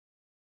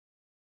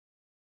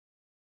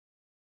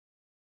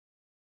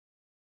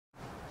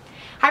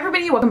Hi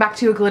everybody, welcome back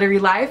to A Glittery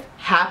Life.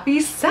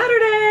 Happy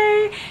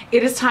Saturday!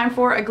 It is time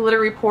for a glitter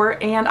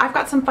report and I've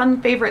got some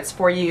fun favorites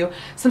for you.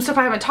 Some stuff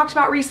I haven't talked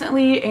about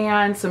recently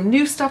and some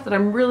new stuff that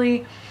I'm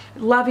really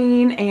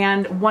loving,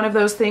 and one of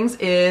those things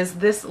is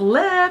this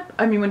lip.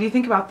 I mean, when you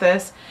think about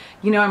this,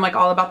 you know I'm like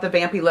all about the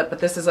vampy lip, but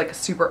this is like a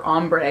super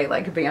ombre,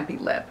 like vampy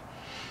lip.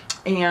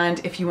 And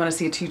if you want to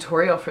see a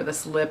tutorial for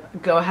this lip,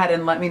 go ahead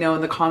and let me know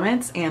in the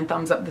comments and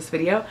thumbs up this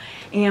video,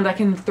 and I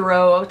can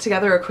throw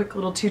together a quick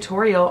little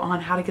tutorial on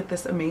how to get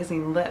this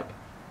amazing lip.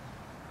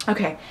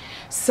 Okay,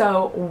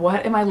 so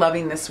what am I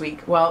loving this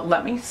week? Well,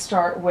 let me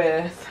start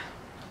with,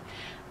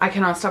 I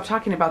cannot stop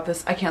talking about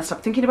this. I can't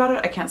stop thinking about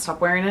it. I can't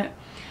stop wearing it.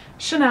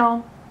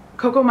 Chanel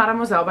Coco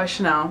Mademoiselle by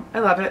Chanel. I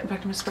love it. In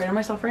fact, I'm gonna spray it on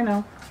myself right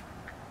now.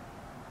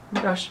 Oh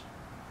my gosh.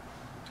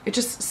 It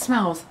just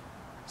smells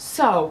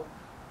so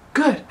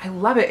good. I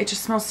love it. It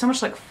just smells so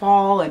much like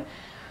fall, and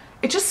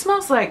it just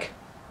smells like,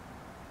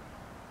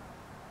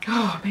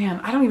 oh man,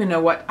 I don't even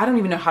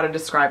know how to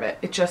describe it.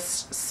 It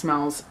just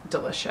smells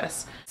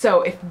delicious.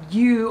 So if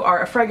you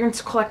are a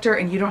fragrance collector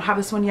and you don't have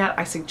this one yet,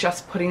 I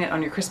suggest putting it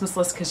on your Christmas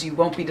list because you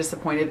won't be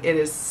disappointed. It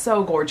is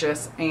so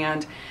gorgeous,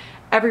 and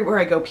everywhere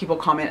I go people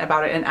comment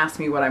about it and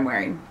ask me what I'm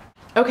wearing.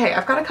 Okay,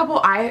 I've got a couple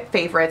eye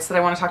favorites that I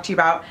want to talk to you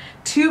about.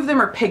 Two of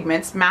them are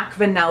pigments, MAC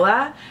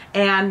Vanilla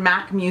and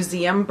MAC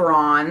Museum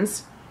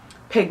Bronze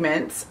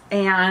pigments,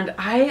 and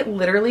I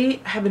literally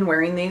have been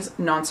wearing these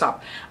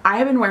nonstop. I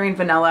have been wearing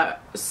vanilla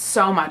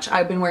so much.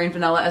 I've been wearing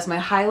vanilla as my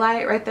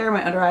highlight right there,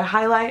 my under eye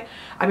highlight.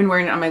 I've been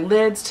wearing it on my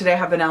lids. Today I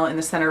have vanilla in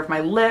the center of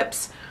my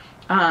lips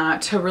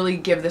to really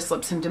give this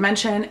lip some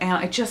dimension, and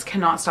I just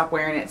cannot stop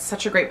wearing it. It's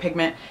such a great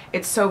pigment.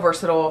 It's so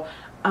versatile.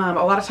 A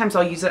lot of times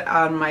I'll use it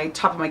on my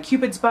top of my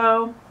Cupid's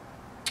bow,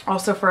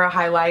 also for a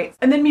highlight.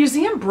 And then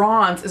Museum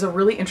Bronze is a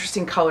really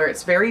interesting color.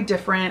 It's very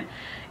different.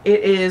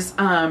 It is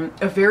a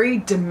very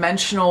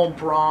dimensional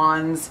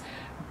bronze,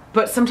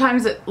 but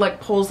sometimes it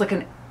like pulls like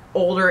an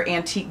older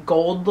antique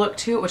gold look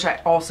to it, which I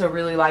also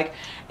really like.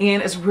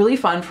 And it's really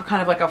fun for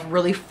kind of like a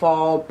really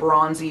fall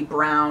bronzy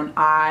brown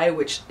eye,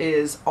 which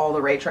is all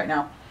the rage right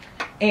now.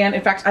 And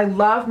in fact, I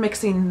love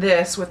mixing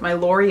this with my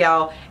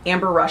L'Oreal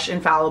Amber Rush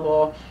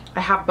Infallible.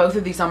 I have both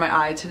of these on my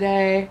eye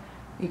today.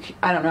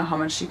 I don't know how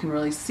much you can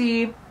really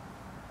see,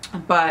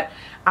 but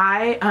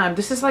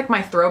this is like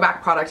my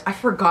throwback product. I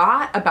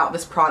forgot about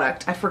this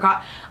product.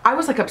 I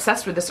was like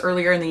obsessed with this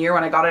earlier in the year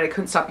when I got it. I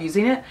couldn't stop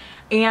using it,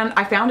 and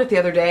I found it the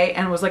other day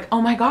and was like, oh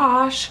my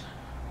gosh,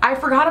 I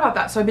forgot about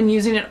that. So I've been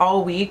using it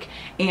all week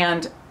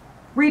and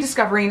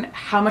rediscovering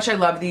how much I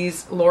love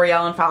these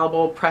L'Oreal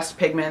Infallible pressed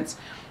pigments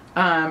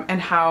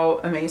and how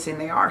amazing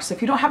they are. So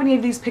if you don't have any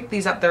of these, pick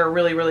these up. They're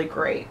really, really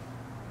great.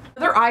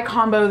 Another eye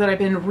combo that I've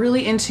been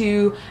really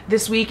into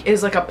this week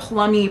is like a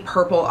plummy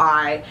purple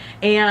eye,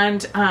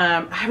 and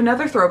I have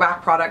another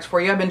throwback product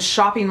for you. I've been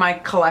shopping my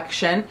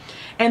collection,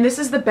 and this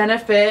is the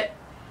Benefit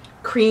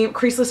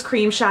Creaseless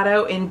Cream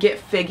Shadow in Get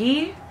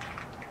Figgy.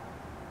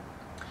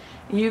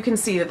 You can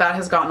see that that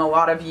has gotten a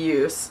lot of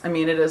use. I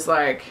mean, it is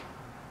like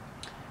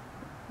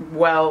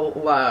well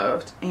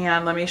loved,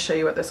 and let me show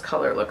you what this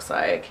color looks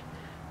like.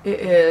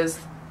 It is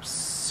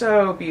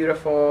so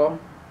beautiful.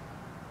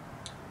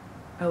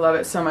 I love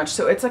it so much.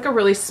 So it's like a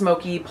really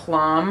smoky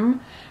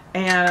plum,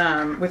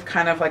 and with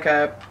kind of like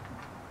a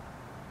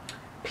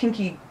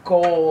pinky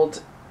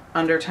gold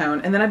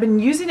undertone. And then I've been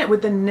using it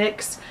with the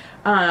NYX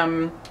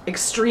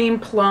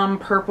Extreme Plum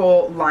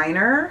Purple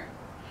Liner.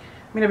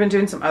 I mean, I've been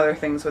doing some other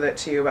things with it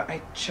too, but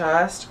I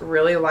just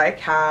really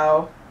like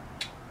how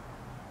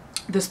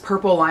this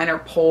purple liner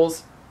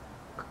pulls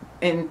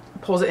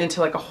it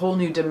into like a whole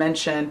new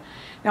dimension.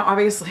 Now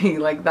obviously,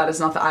 like, that is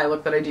not the eye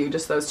look that I do,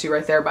 just those two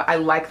right there, but I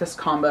like this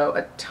combo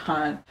a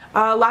ton.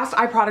 Last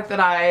eye product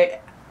that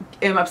I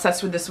am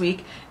obsessed with this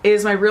week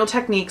is my Real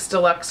Techniques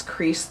Deluxe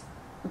Crease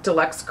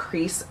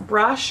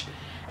brush,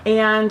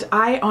 and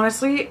I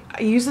honestly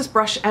use this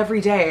brush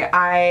every day.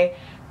 I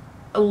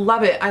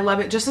love it. I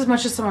love it just as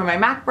much as some of my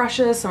MAC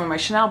brushes, some of my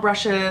Chanel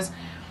brushes,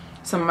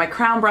 some of my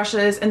Crown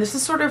brushes, and this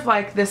is sort of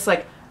like this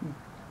like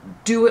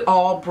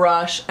do-it-all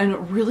brush, and it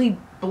really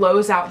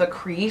blows out the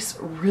crease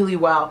really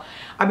well.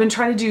 I've been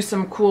trying to do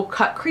some cool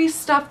cut crease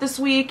stuff this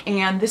week,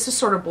 and this just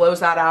sort of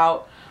blows that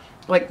out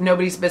like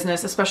nobody's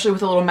business, especially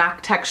with a little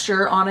MAC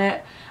texture on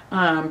it,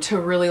 to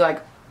really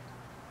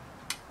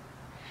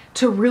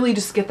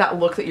just get that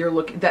look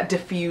that that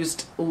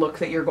diffused look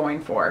that you're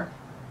going for.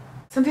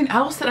 Something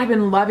else that I've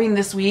been loving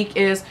this week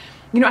is,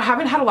 you know, I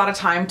haven't had a lot of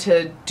time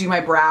to do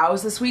my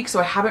brows this week, so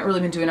I haven't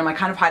really been doing them. I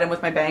kind of hide them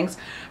with my bangs,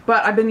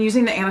 but I've been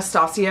using the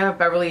Anastasia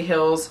Beverly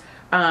Hills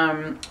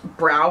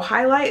brow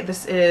highlight.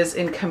 This is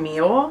in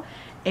Camille,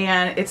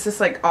 and it's this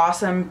like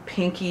awesome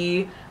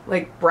pinky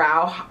like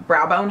brow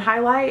bone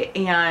highlight,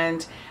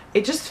 and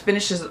it just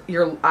finishes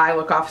your eye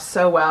look off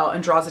so well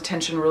and draws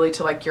attention really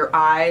to like your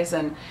eyes,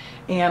 and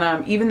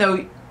even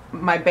though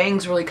my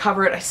bangs really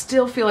cover it, I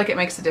still feel like it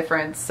makes a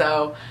difference.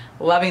 So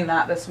loving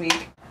that this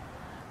week.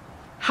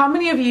 How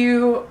many of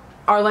you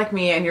are like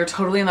me and you're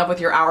totally in love with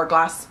your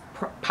Hourglass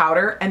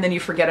powder and then you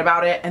forget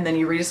about it and then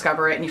you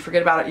rediscover it and you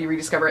forget about it, you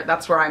rediscover it.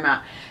 That's where I'm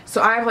at.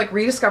 So I've like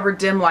rediscovered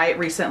Dim Light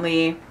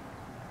recently.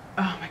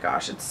 Oh my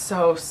gosh, it's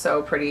so,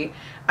 so pretty.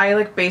 I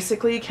like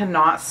basically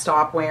cannot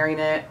stop wearing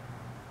it.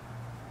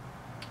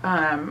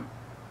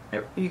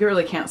 You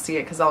really can't see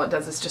it because all it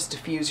does is just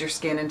diffuse your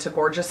skin into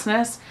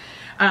gorgeousness.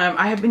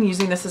 I have been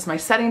using this as my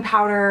setting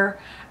powder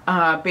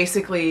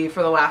basically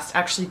for the last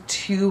actually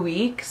 2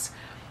 weeks.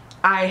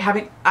 I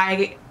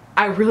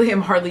really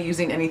am hardly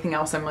using anything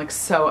else. I'm like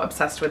so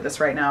obsessed with this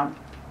right now.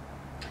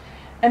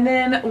 And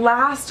then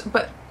last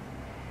but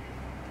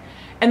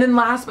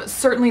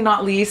certainly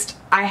not least,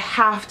 I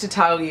have to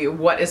tell you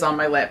what is on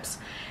my lips.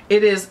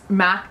 It is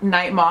MAC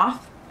Night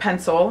Moth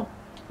pencil,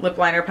 lip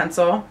liner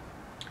pencil.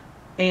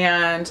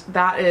 And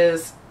it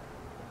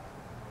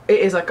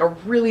is like a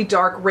really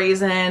dark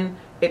raisin.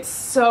 It's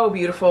so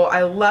beautiful.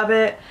 I love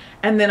it.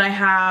 And then I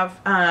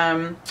have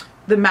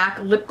the MAC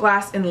Lip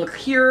Glass in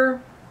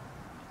Liqueur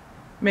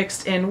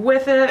mixed in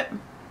with it.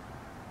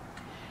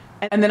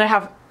 And then I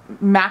have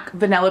MAC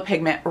Vanilla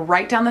Pigment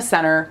right down the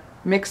center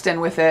mixed in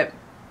with it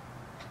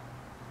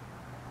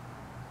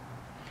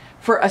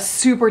for a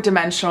super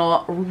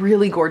dimensional,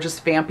 really gorgeous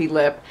vampy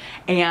lip.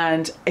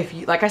 And if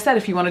you, like I said,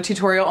 if you want a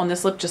tutorial on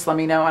this lip, just let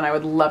me know and I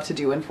would love to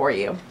do one for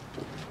you.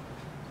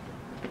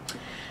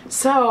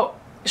 So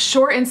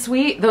short and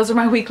sweet, those are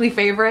my weekly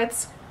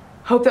favorites.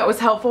 Hope that was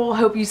helpful.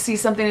 Hope you see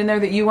something in there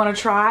that you want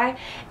to try.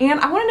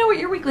 And I want to know what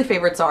your weekly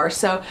favorites are.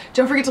 So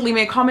don't forget to leave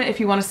me a comment if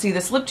you want to see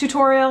this lip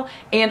tutorial,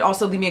 and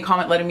also leave me a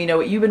comment letting me know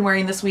what you've been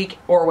wearing this week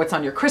or what's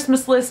on your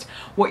Christmas list,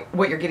 what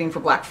you're getting for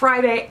Black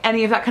Friday,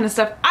 any of that kind of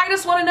stuff. I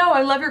just want to know.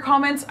 I love your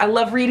comments. I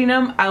love reading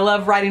them. I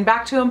love writing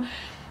back to them.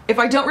 If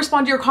I don't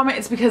respond to your comment,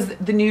 it's because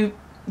the new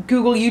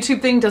Google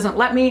YouTube thing doesn't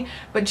let me,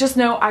 but just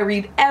know I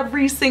read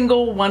every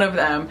single one of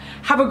them.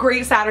 Have a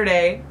great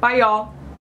Saturday. Bye y'all.